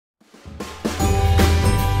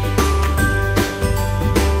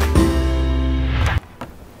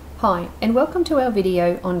Hi, and welcome to our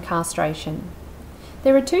video on castration.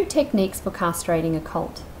 There are two techniques for castrating a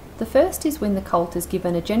colt. The first is when the colt is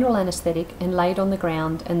given a general anaesthetic and laid on the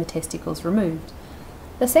ground and the testicles removed.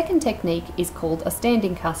 The second technique is called a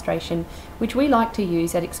standing castration, which we like to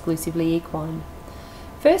use at Exclusively Equine.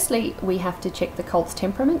 Firstly, we have to check the colt's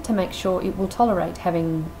temperament to make sure it will tolerate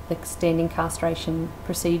having the standing castration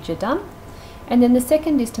procedure done. And then the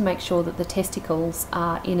second is to make sure that the testicles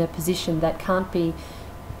are in a position that can't be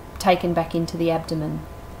taken back into the abdomen.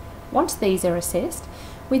 Once these are assessed,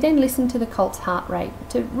 we then listen to the colt's heart rate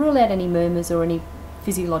to rule out any murmurs or any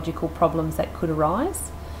physiological problems that could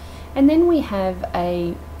arise. And then we have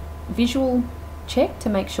a visual check to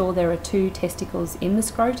make sure there are two testicles in the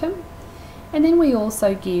scrotum. And then we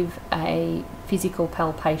also give a physical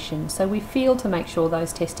palpation, so we feel to make sure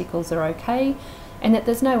those testicles are okay and that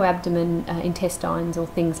there's no abdomen, intestines or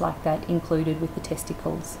things like that included with the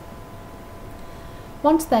testicles.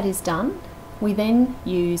 Once that is done, we then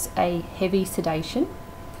use a heavy sedation,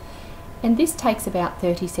 and this takes about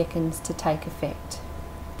 30 seconds to take effect.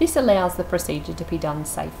 This allows the procedure to be done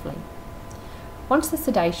safely. Once the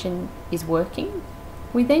sedation is working,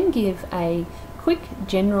 we then give a quick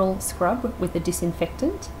general scrub with a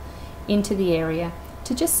disinfectant into the area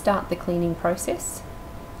to just start the cleaning process,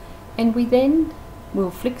 and we then will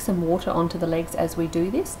flick some water onto the legs as we do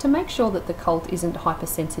this to make sure that the colt isn't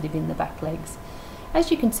hypersensitive in the back legs. As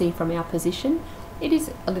you can see from our position, it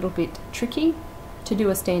is a little bit tricky to do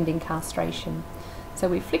a standing castration. So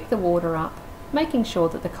we flick the water up, making sure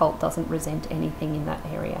that the colt doesn't resent anything in that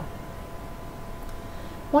area.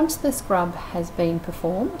 Once the scrub has been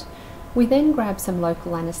performed, we then grab some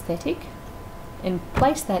local anaesthetic and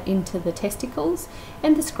place that into the testicles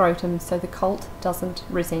and the scrotum so the colt doesn't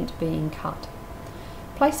resent being cut.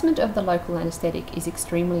 Placement of the local anaesthetic is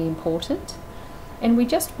extremely important, and we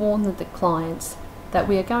just warn the clients that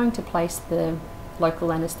we are going to place the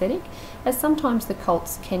local anaesthetic, as sometimes the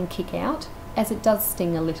colts can kick out, as it does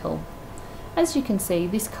sting a little. As you can see,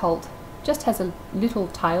 this colt just has a little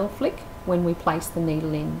tail flick when we place the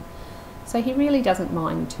needle in, so he really doesn't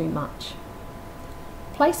mind too much.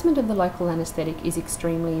 Placement of the local anaesthetic is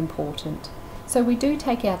extremely important, so we do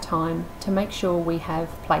take our time to make sure we have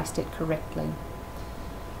placed it correctly.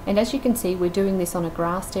 And as you can see, we're doing this on a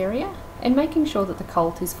grassed area and making sure that the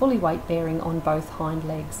colt is fully weight bearing on both hind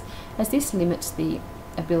legs, as this limits the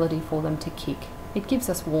ability for them to kick. It gives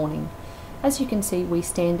us warning. As you can see, we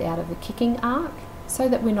stand out of the kicking arc so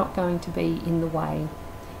that we're not going to be in the way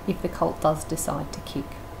if the colt does decide to kick.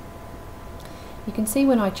 You can see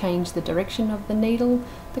when I change the direction of the needle,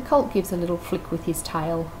 the colt gives a little flick with his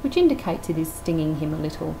tail, which indicates it is stinging him a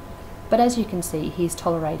little, but as you can see, he's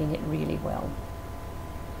tolerating it really well.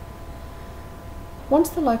 Once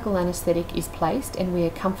the local anaesthetic is placed and we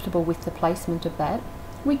are comfortable with the placement of that,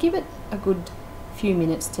 we give it a good few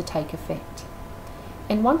minutes to take effect.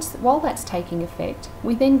 And while that's taking effect,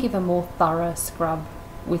 we then give a more thorough scrub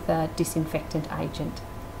with a disinfectant agent.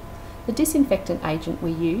 The disinfectant agent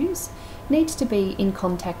we use needs to be in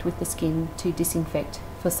contact with the skin to disinfect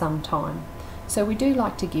for some time. So we do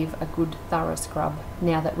like to give a good thorough scrub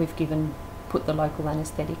now that we've put the local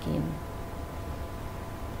anaesthetic in.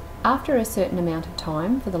 After a certain amount of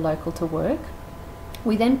time for the local to work,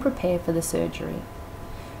 we then prepare for the surgery.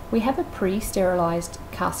 We have a pre-sterilised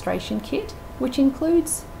castration kit, which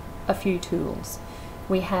includes a few tools.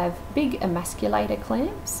 We have big emasculator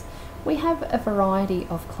clamps. We have a variety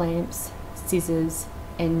of clamps, scissors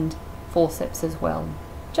and forceps as well,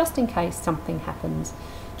 just in case something happens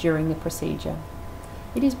during the procedure.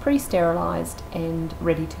 It is pre-sterilised and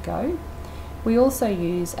ready to go. We also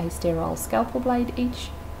use a sterile scalpel blade each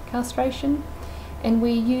castration, and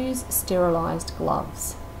we use sterilised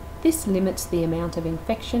gloves. This limits the amount of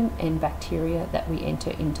infection and bacteria that we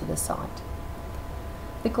enter into the site.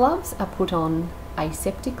 The gloves are put on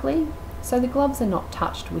aseptically, so the gloves are not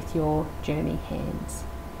touched with your germy hands.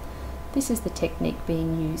 This is the technique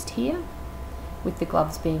being used here, with the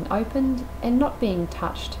gloves being opened and not being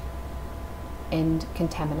touched and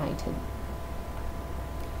contaminated.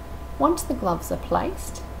 Once the gloves are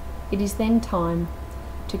placed, it is then time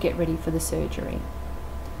to get ready for the surgery.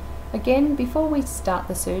 Again, before we start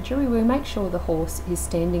the surgery, we make sure the horse is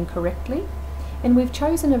standing correctly, and we've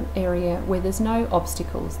chosen an area where there's no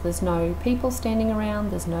obstacles, there's no people standing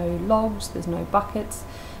around, there's no logs, there's no buckets,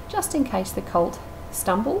 just in case the colt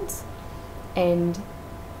stumbles and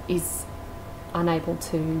is unable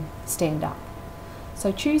to stand up.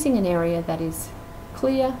 So choosing an area that is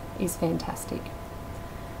clear is fantastic.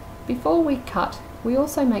 Before we cut, we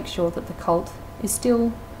also make sure that the colt is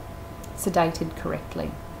still sedated correctly.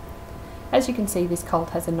 As you can see, this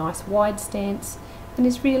colt has a nice wide stance and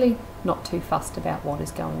is really not too fussed about what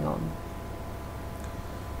is going on.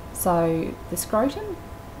 So the scrotum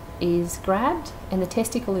is grabbed and the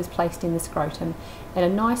testicle is placed in the scrotum, and a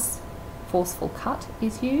nice forceful cut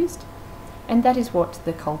is used, and that is what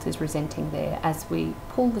the colt is resenting there as we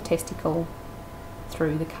pull the testicle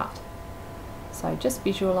through the cut. So just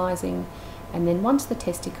visualising, and then once the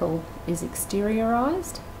testicle is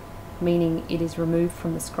exteriorised, meaning it is removed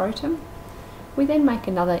from the scrotum, we then make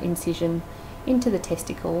another incision into the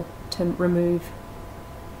testicle to remove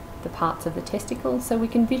the parts of the testicle, so we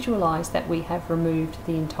can visualise that we have removed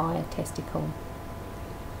the entire testicle.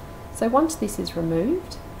 So once this is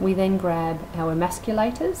removed, we then grab our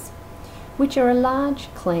emasculators, which are a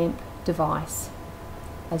large clamp device.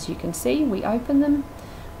 As you can see, we open them,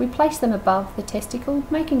 we place them above the testicle,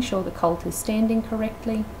 making sure the colt is standing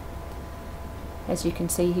correctly. As you can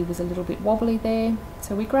see, he was a little bit wobbly there,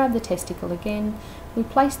 so we grab the testicle again, we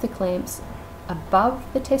place the clamps above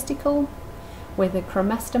the testicle where the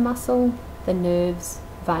cremaster muscle, the nerves,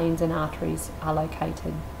 veins and arteries are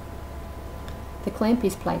located. The clamp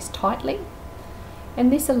is placed tightly,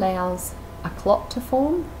 and this allows a clot to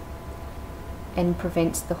form and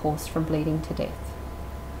prevents the horse from bleeding to death.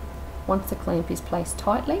 Once the clamp is placed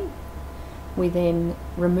tightly, we then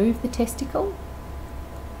remove the testicle,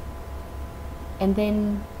 and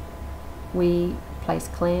then we place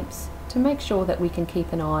clamps to make sure that we can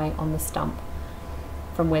keep an eye on the stump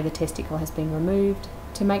from where the testicle has been removed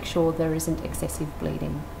to make sure there isn't excessive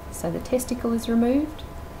bleeding. So the testicle is removed.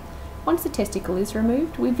 Once the testicle is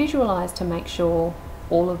removed, we visualise to make sure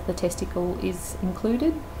all of the testicle is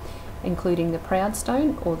included, including the proud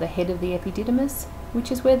stone or the head of the epididymis,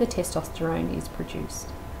 which is where the testosterone is produced.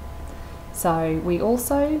 So we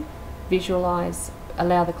also visualise,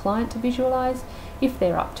 allow the client to visualise if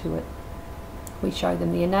they're up to it. We show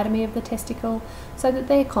them the anatomy of the testicle so that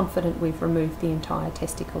they're confident we've removed the entire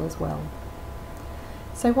testicle as well.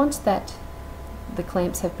 So once that the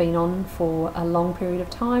clamps have been on for a long period of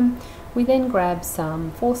time, we then grab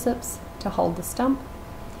some forceps to hold the stump,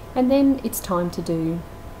 and then it's time to do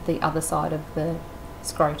the other side of the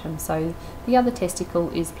scrotum. So the other testicle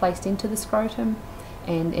is placed into the scrotum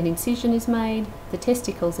and an incision is made, the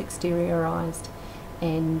testicle's exteriorised,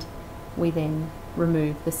 and we then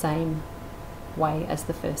remove the same way as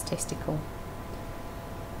the first testicle.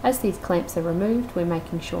 As these clamps are removed, we're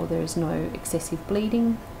making sure there is no excessive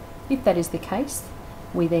bleeding. If that is the case,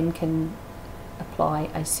 we then can apply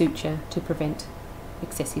a suture to prevent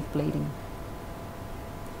excessive bleeding.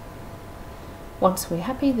 Once we're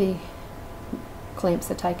happy, the clamps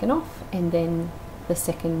are taken off and then the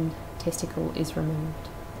second testicle is removed.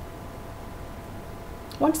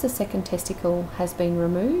 Once the second testicle has been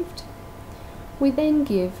removed, we then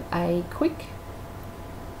give a quick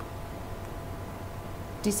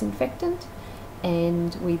disinfectant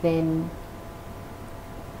and we then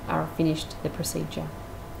are finished the procedure.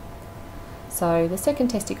 So the second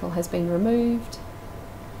testicle has been removed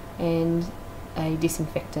and a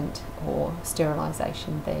disinfectant or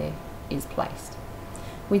sterilisation there is placed.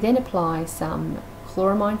 We then apply some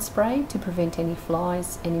chloramine spray to prevent any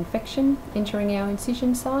flies and infection entering our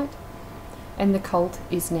incision site, and the colt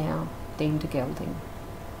is now deemed a gelding.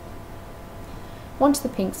 Once the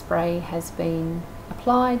pink spray has been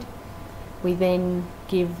applied, we then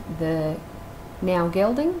give the now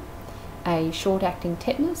gelding a short-acting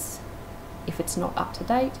tetanus. If it's not up to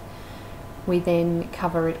date, we then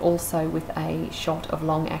cover it also with a shot of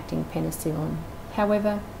long-acting penicillin.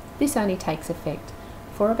 However, this only takes effect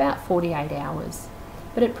for about 48 hours,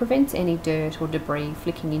 but it prevents any dirt or debris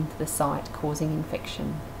flicking into the site causing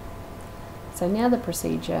infection. So now the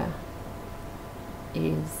procedure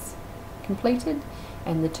is completed,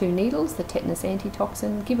 and the 2 needles, the tetanus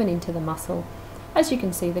antitoxin, given into the muscle. As you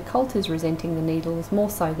can see, the colt is resenting the needles more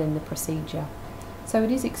so than the procedure. So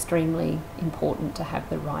it is extremely important to have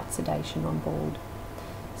the right sedation on board.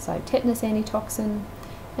 So tetanus antitoxin,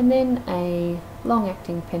 and then a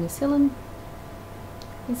long-acting penicillin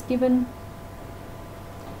is given.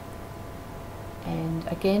 And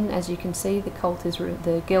again, as you can see,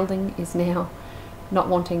 the gelding is now not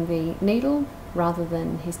wanting the needle rather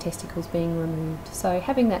than his testicles being removed. So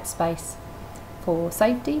having that space for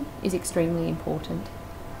safety is extremely important.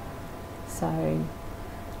 So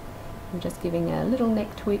I'm just giving a little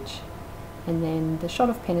neck twitch and then the shot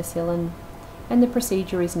of penicillin, and the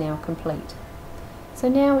procedure is now complete. So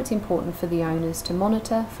now it's important for the owners to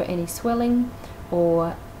monitor for any swelling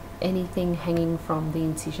or anything hanging from the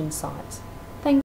incision sites.